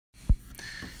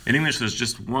In English, there's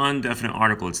just one definite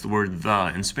article. It's the word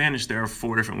the. In Spanish, there are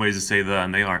 4 different ways to say the,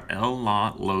 and they are el,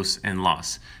 la, los, and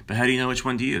las. But how do you know which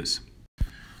one to use?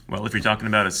 Well, if you're talking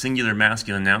about a singular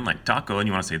masculine noun like taco, and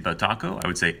you want to say the taco, I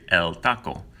would say el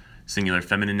taco. Singular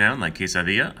feminine noun like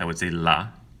quesadilla, I would say la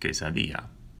quesadilla.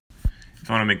 If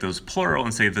I want to make those plural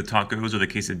and say the tacos or the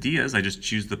quesadillas, I just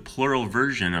choose the plural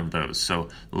version of those. So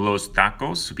los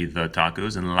tacos would be the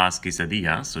tacos, and las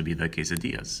quesadillas would be the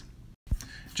quesadillas.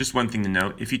 Just one thing to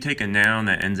note, if you take a noun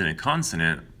that ends in a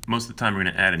consonant, most of the time we're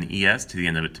going to add an es to the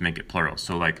end of it to make it plural.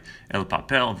 So like el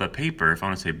papel, the paper, if I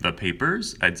want to say the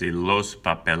papers, I'd say los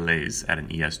papeles, add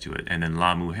an es to it. And then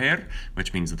la mujer,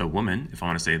 which means the woman, if I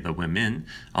want to say the women,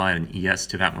 I'll add an es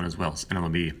to that one as well. And it'll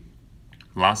be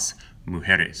las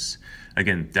mujeres.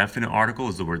 Again, definite article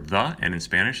is the word the, and in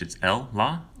Spanish it's el,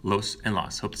 la, los, and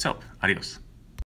las. Hope this helped. Adios.